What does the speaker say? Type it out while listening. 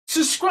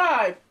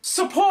subscribe,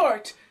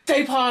 support,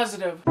 stay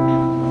positive.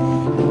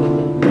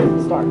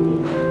 Start.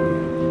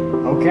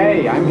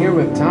 Okay, I'm here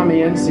with Tommy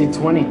NC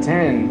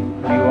 2010,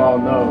 who you all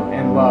know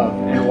and love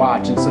and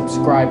watch and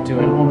subscribe to,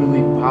 and only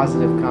leave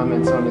positive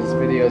comments on his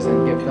videos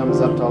and give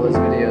thumbs up to all his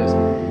videos.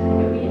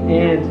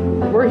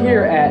 And we're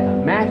here at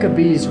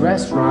McAbee's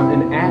restaurant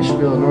in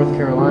Asheville, North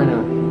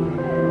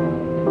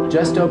Carolina.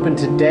 Just opened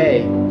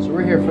today, so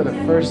we're here for the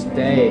first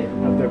day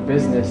of their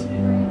business.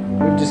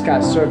 We've just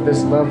got served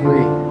this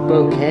lovely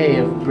bouquet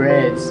of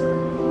breads.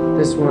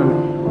 This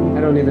one,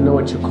 I don't even know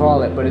what you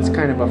call it, but it's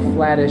kind of a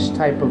flattish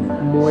type of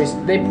moist.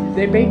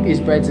 They bake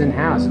these breads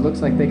in-house. It looks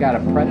like they got a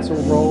pretzel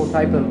roll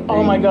type of thing.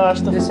 Oh my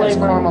gosh, the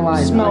flavor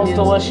smells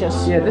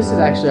delicious. Yeah, this is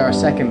actually our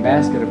second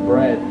basket of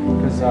bread,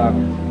 because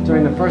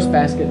during the first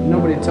basket,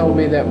 nobody told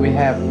me that we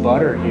have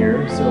butter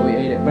here, so we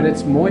ate it. But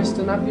it's moist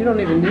enough, you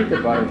don't even need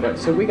the butter. But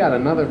so we got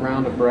another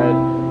round of bread,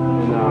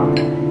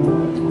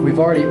 and we've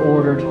already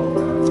ordered.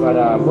 But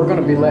we're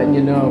going to be letting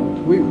you know,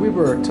 we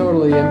were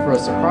totally in for a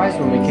surprise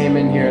when we came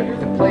in here.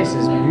 The place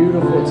is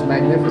beautiful, it's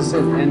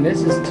magnificent, and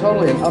this is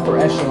totally an upper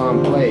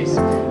echelon place.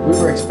 We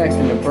were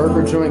expecting a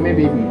burger joint,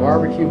 maybe even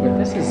barbecue, but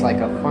this is like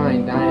a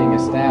fine dining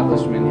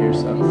establishment here.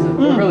 So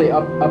we're really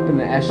up in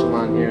the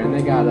echelon here, and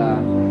they got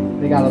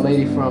a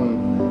lady from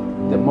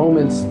the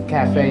Moments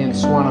Cafe in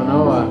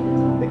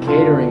Swannanoa, the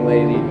catering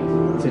lady,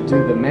 to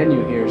do the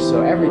menu here.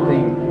 So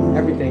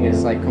everything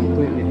is like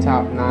completely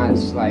top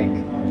notch. Like,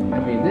 I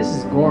mean, this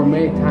is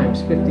gourmet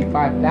times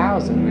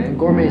 55,000, man.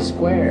 Gourmet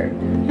squared.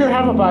 Here,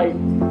 have a bite.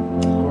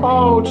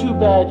 Oh, too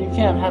bad you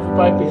can't have a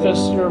bite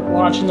because you're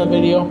watching the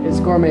video. It's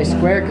gourmet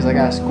squared because I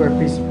got a square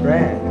piece of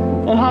bread.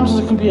 And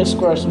Hamza can be a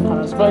square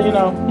sometimes, but you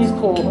know, he's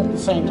cool at the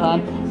same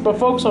time. But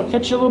folks, I'll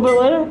catch you a little bit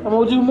later, and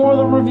we'll do more of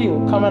the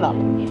review coming up.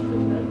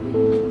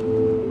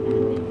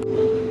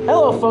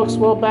 Hello, folks.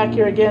 Well, back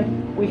here again.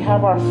 We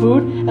have our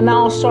food, and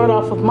now I'll start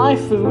off with my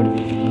food.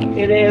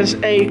 It is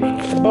a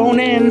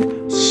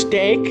bone-in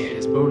steak.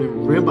 It's bone-in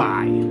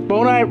ribeye.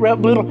 Bone-in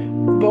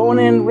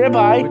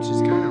ribeye. Which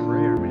is kind of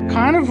rare, man.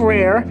 Kind of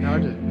rare.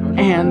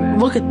 And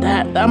look at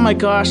that. Oh my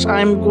gosh,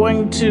 I'm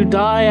going to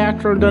die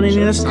after I'm done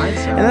eating this.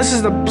 And this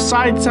is the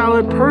side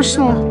salad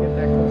personal.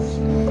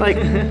 Like,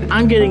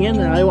 I'm getting in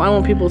there. I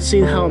want people to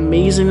see how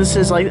amazing this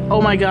is. Like,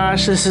 oh my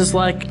gosh, this is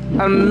like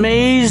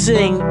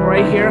amazing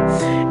right here.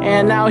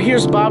 And now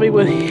here's Bobby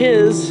with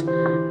his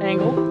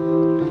angle.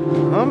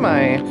 Oh,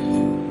 my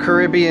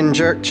Caribbean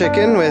jerk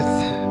chicken with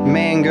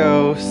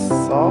mango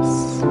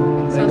sauce.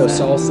 Mango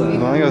salsa.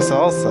 Mango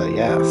salsa,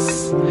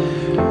 yes.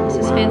 This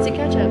is fancy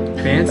ketchup.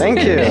 Fancy. Thank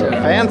you.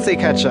 Fancy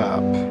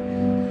ketchup.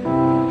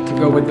 To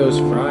go with those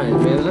fries,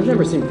 man. I've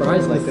never seen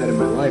fries like that in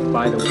my life,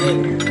 by the way.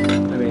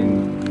 I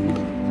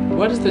mean,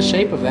 what is the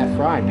shape of that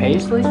fry?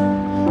 Paisley?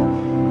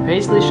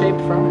 Paisley shaped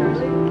fries?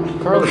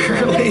 Curly.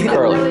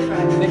 Curly.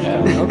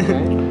 Yeah.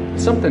 Okay.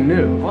 Something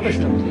new. All this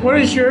stuff. What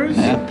is yours?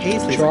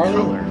 Paisley's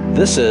Charlie?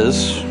 This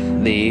is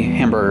the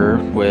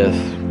hamburger with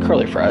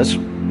curly fries.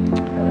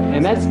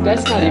 And that's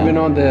not even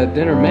on the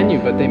dinner menu,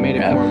 but they made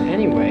it for them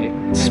anyway.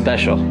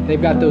 Special.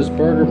 They've got those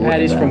burger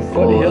patties from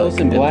Foothills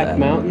in Black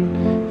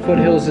Mountain.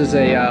 Foothills is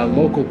a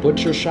local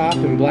butcher shop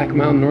in Black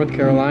Mountain, North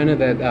Carolina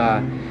that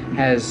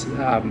has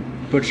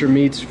butcher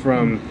meats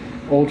from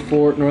Old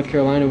Fort, North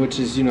Carolina, which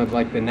is, you know,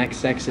 like the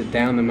next exit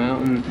down the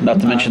mountain.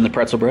 Not to mention the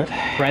pretzel bread.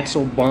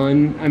 Pretzel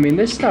bun. I mean,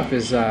 this stuff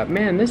is,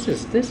 man, this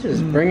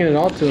is bringing it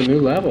all to a new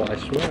level, I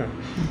swear.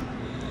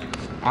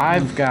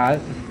 I've got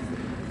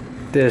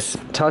this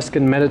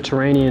Tuscan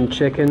Mediterranean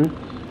chicken.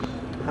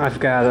 I've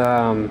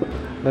got,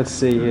 let's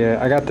see here.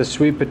 I got the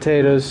sweet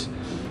potatoes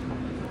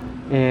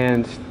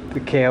and the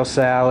kale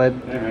salad.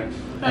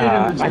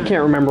 I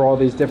can't remember all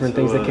these different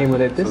things that came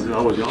with it.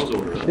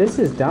 This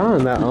is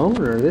Don, the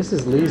owner. This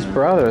is Lee's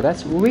brother.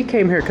 We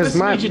came here because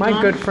my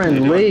good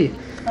friend Lee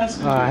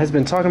has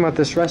been talking about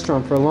this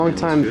restaurant for a long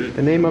time.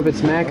 The name of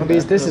it's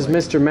McAbee's. This is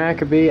Mr.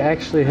 McAbee,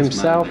 actually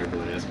himself.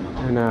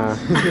 And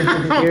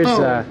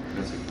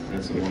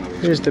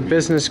here's the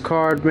business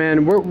card,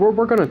 man.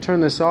 We're gonna turn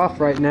this off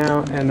right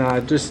now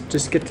and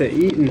just get to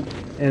eating,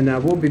 and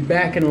we'll be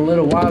back in a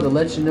little while to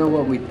let you know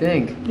what we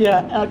think.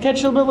 Yeah, I'll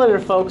catch you a little bit later,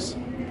 folks.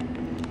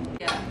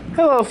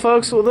 Hello,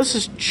 folks. Well, this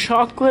is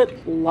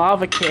chocolate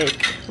lava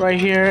cake right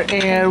here,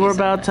 and we're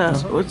about to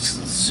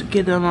let's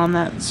get in on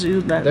that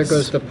zoo. There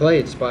goes the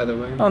plates, by the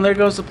way. Oh, and there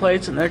goes the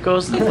plates, and there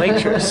goes the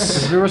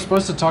waitress. We were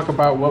supposed to talk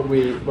about what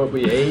we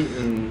ate,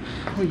 and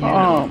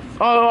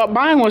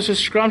mine was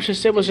just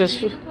scrumptious. It was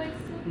just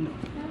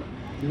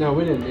no,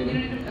 we didn't eat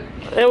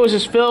it. It was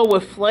just filled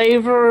with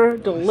flavor,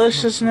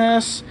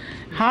 deliciousness.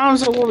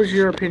 Hamza, what was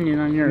your opinion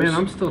on yours? Man,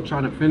 I'm still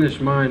trying to finish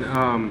mine.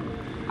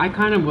 I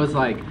kind of was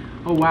like,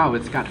 oh wow,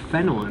 it's got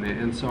fennel in it,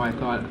 and so I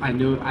thought I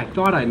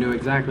knew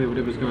exactly what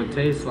it was going to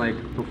taste like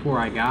before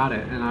I got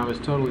it, and I was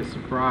totally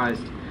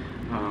surprised.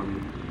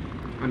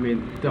 I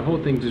mean, the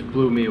whole thing just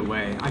blew me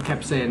away. I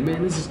kept saying,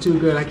 man, this is too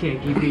good, I can't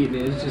keep eating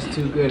it, it's just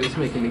too good, it's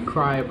making me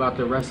cry about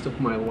the rest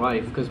of my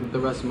life, because the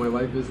rest of my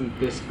life isn't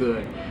this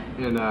good.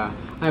 And I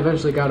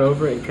eventually got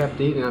over it and kept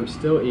eating, I'm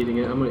still eating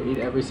it. I'm going to eat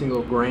every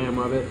single gram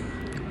of it.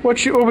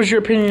 What was your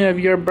opinion of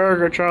your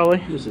burger,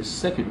 Charlie? It was the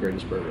second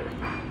greatest burger.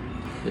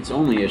 Its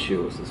only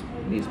issue is it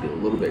needs to be a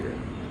little bigger.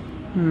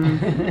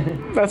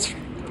 That's...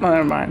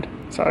 never mind.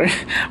 Sorry.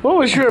 What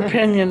was your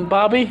opinion,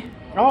 Bobby?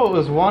 Oh, it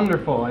was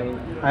wonderful.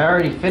 I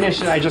already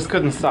finished it. I just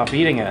couldn't stop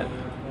eating it.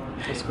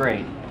 It's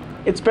great.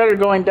 It's better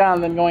going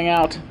down than going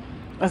out,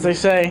 as they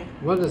say.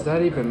 What does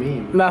that even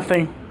mean?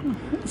 Nothing.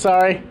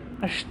 Sorry.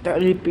 I should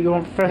be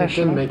going It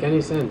professional. didn't make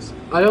any sense.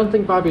 I don't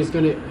think Bobby's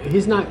gonna.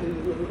 He's not.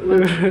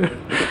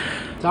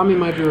 Tommy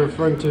might be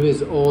referring to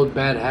his old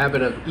bad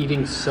habit of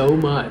eating so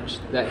much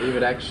that he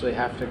would actually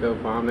have to go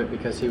vomit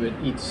because he would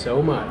eat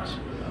so much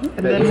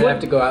that he would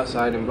have to go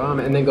outside and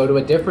vomit and then go to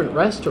a different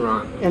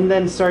restaurant. And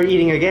then start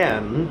eating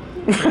again.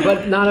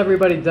 But not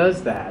everybody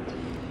does that.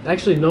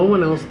 Actually, no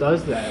one else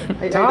does that.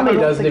 Tommy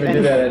don't doesn't think even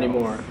do that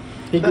anymore.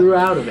 He grew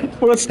out of it.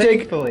 Well, let's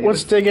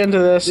dig into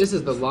this. This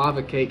is the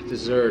lava cake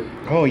dessert.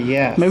 Oh,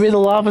 yes. Maybe the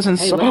lava's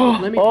inside. Hey,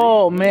 let me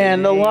Oh read-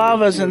 man, the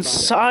lava's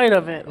inside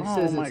of it. It Oh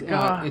says my it's,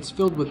 god. it's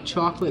filled with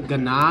chocolate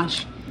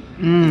ganache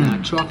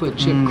and chocolate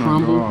chip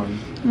crumble.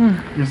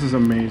 This is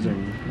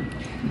amazing.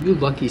 You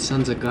lucky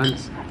sons of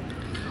guns.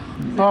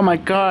 Oh my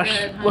gosh.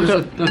 Look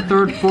There's at the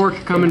third fork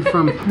coming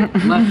from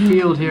left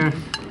field here.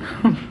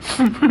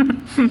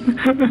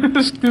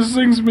 this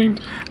thing's being.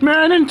 Man,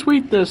 I didn't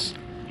tweet this.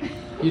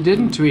 You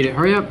didn't tweet it.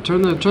 Hurry up!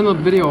 Turn the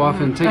video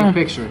off and take a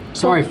picture.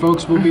 Sorry,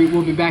 folks. We'll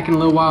be back in a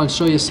little while and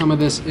show you some of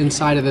this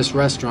inside of this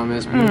restaurant.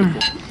 It's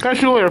beautiful.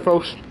 Catch you later,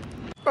 folks.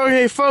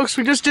 Okay, folks,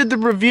 we just did the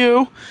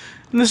review.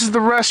 And this is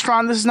the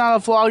restaurant. This is not a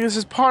vlog. This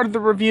is part of the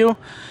review.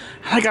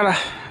 I gotta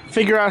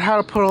figure out how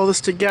to put all this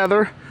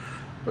together.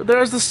 But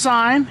there's the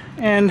sign,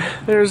 and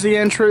there's the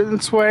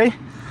entranceway.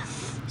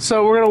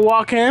 So we're gonna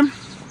walk in.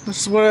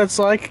 This is what it's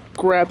like.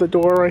 Grab the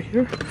door right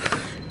here.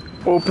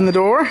 Open the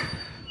door.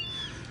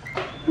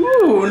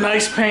 Ooh,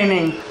 nice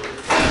painting.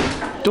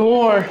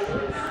 Door.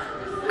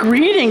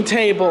 Greeting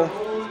table.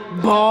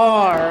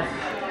 Bar.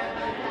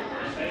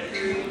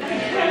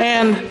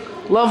 And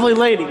lovely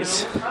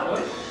ladies.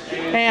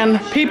 And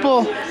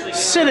people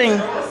sitting.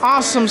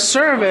 Awesome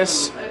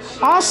service.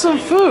 Awesome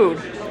food.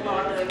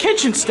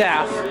 Kitchen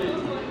staff.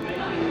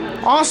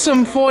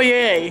 Awesome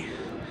foyer.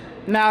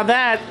 Now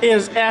that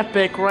is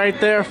epic right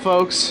there,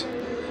 folks.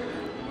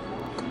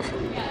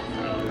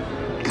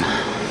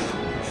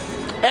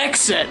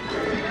 Exit.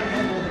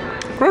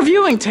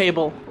 Reviewing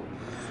table.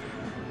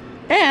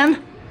 And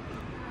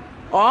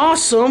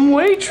awesome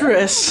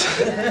waitress.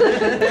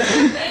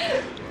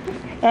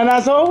 And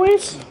as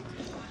always,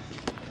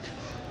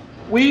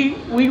 we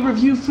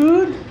review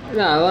food.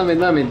 No,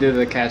 let me do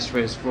the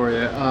catchphrase for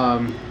you.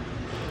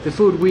 The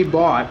food we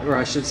bought, or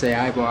I should say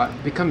I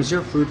bought, becomes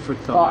your food for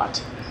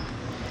thought.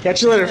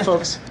 Catch you later,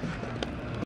 folks.